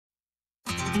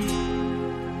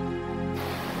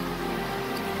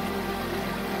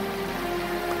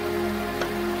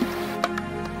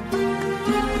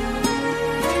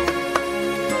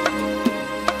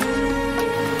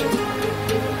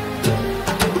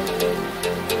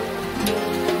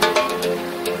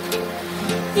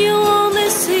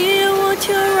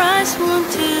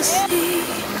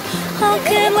How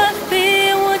can life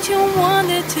be what you want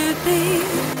it to be?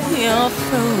 You're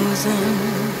frozen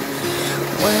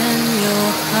when your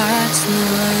heart's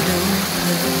not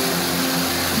open.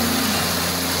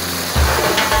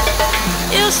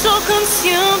 You're so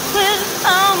consumed with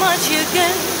how much you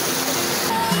get.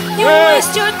 You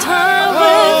waste your time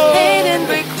with hate and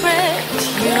regret.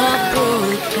 You're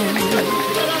broken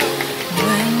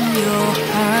when your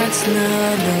heart's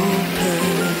not open.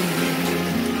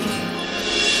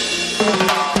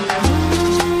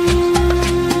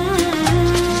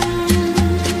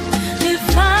 If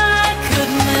I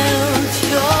could melt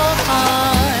your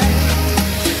heart,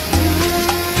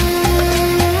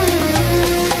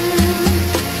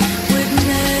 we'd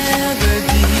never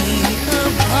be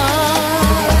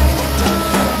apart.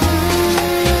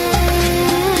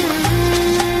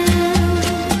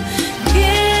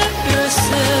 Give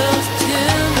yourself to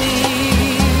me.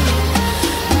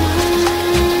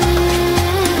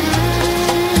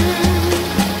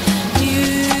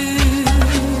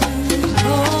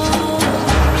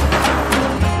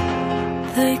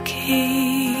 The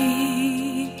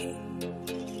key.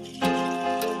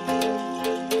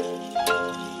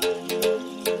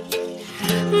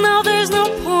 Now there's no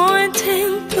point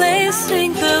in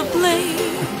placing the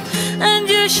blame, and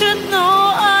you should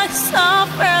know I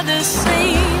suffer the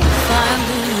same. If I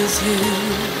lose you,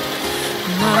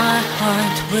 my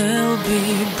heart will be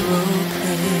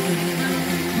broken.